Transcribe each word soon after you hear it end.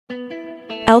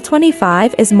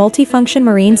L25 is Multifunction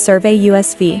Marine Survey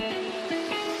USV.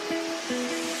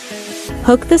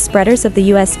 Hook the spreaders of the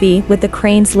USV with the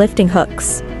crane's lifting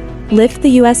hooks. Lift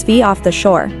the USV off the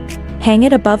shore. Hang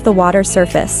it above the water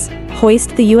surface.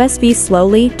 Hoist the USV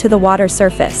slowly to the water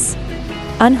surface.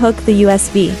 Unhook the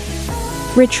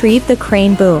USV. Retrieve the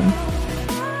crane boom.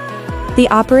 The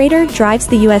operator drives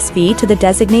the USV to the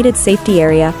designated safety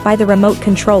area by the remote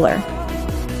controller.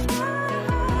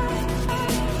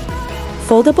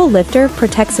 Foldable lifter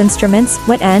protects instruments,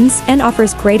 wet ends, and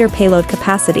offers greater payload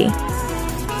capacity.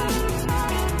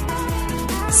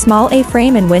 Small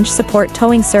A-frame and winch support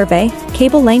towing survey,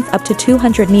 cable length up to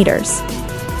 200 meters.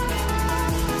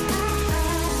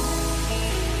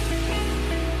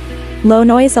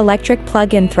 Low-noise electric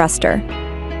plug-in thruster.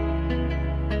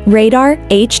 Radar,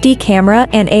 HD camera,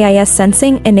 and AIS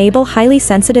sensing enable highly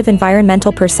sensitive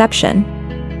environmental perception.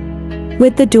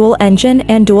 With the dual engine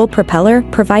and dual propeller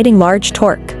providing large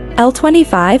torque,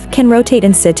 L25 can rotate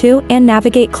in situ and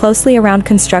navigate closely around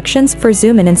constructions for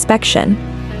zoom-in inspection.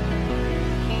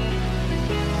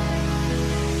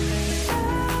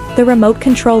 The remote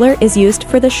controller is used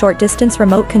for the short-distance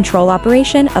remote control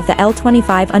operation of the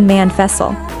L25 unmanned vessel,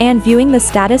 and viewing the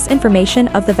status information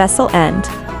of the vessel end.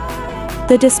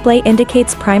 The display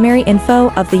indicates primary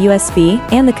info of the USV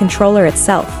and the controller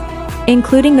itself,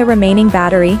 including the remaining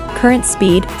battery, current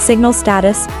speed, signal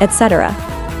status, etc.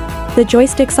 The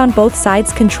joysticks on both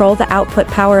sides control the output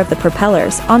power of the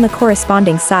propellers on the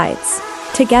corresponding sides.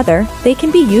 Together, they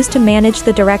can be used to manage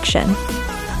the direction.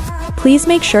 Please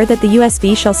make sure that the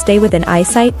USV shall stay within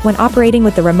eyesight when operating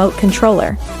with the remote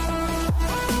controller.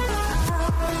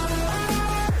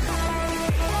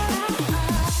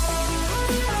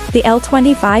 The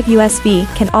L25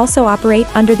 USV can also operate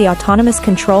under the autonomous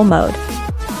control mode.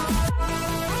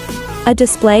 A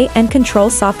display and control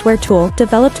software tool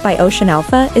developed by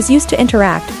OceanAlpha is used to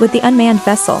interact with the unmanned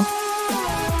vessel.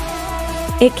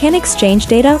 It can exchange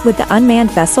data with the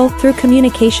unmanned vessel through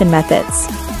communication methods,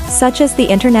 such as the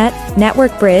internet,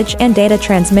 network bridge, and data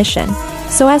transmission,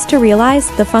 so as to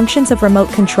realize the functions of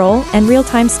remote control and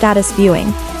real-time status viewing.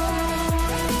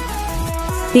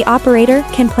 The operator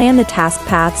can plan the task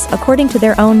paths according to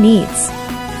their own needs.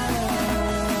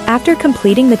 After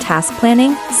completing the task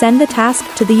planning, send the task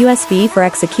to the USV for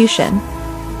execution.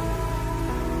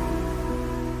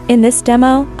 In this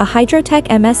demo, a Hydro-Tech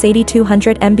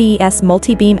MS8200 MBES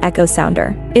multi-beam echo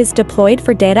sounder is deployed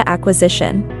for data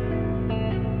acquisition.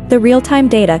 The real-time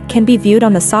data can be viewed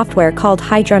on the software called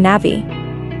Hydro-Navi.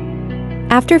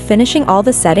 After finishing all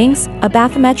the settings, a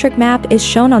bathymetric map is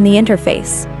shown on the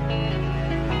interface.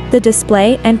 The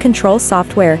display and control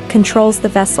software controls the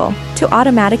vessel to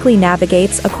automatically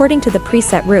navigates according to the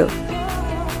preset route.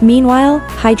 Meanwhile,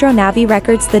 Hydro-Navi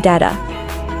records the data.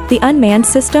 The unmanned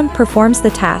system performs the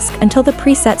task until the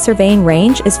preset surveying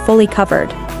range is fully covered.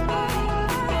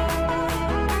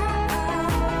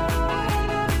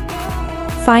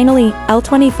 Finally,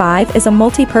 L25 is a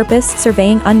multi-purpose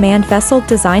surveying unmanned vessel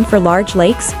designed for large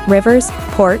lakes, rivers,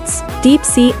 ports, deep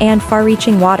sea, and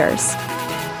far-reaching waters.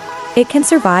 It can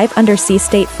survive under sea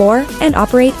state 4 and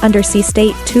operate under sea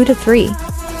state 2 to 3.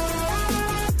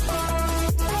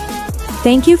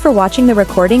 Thank you for watching the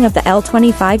recording of the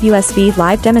L25 USV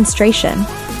live demonstration.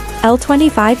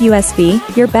 L25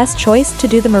 USV, your best choice to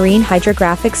do the marine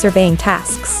hydrographic surveying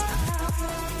tasks.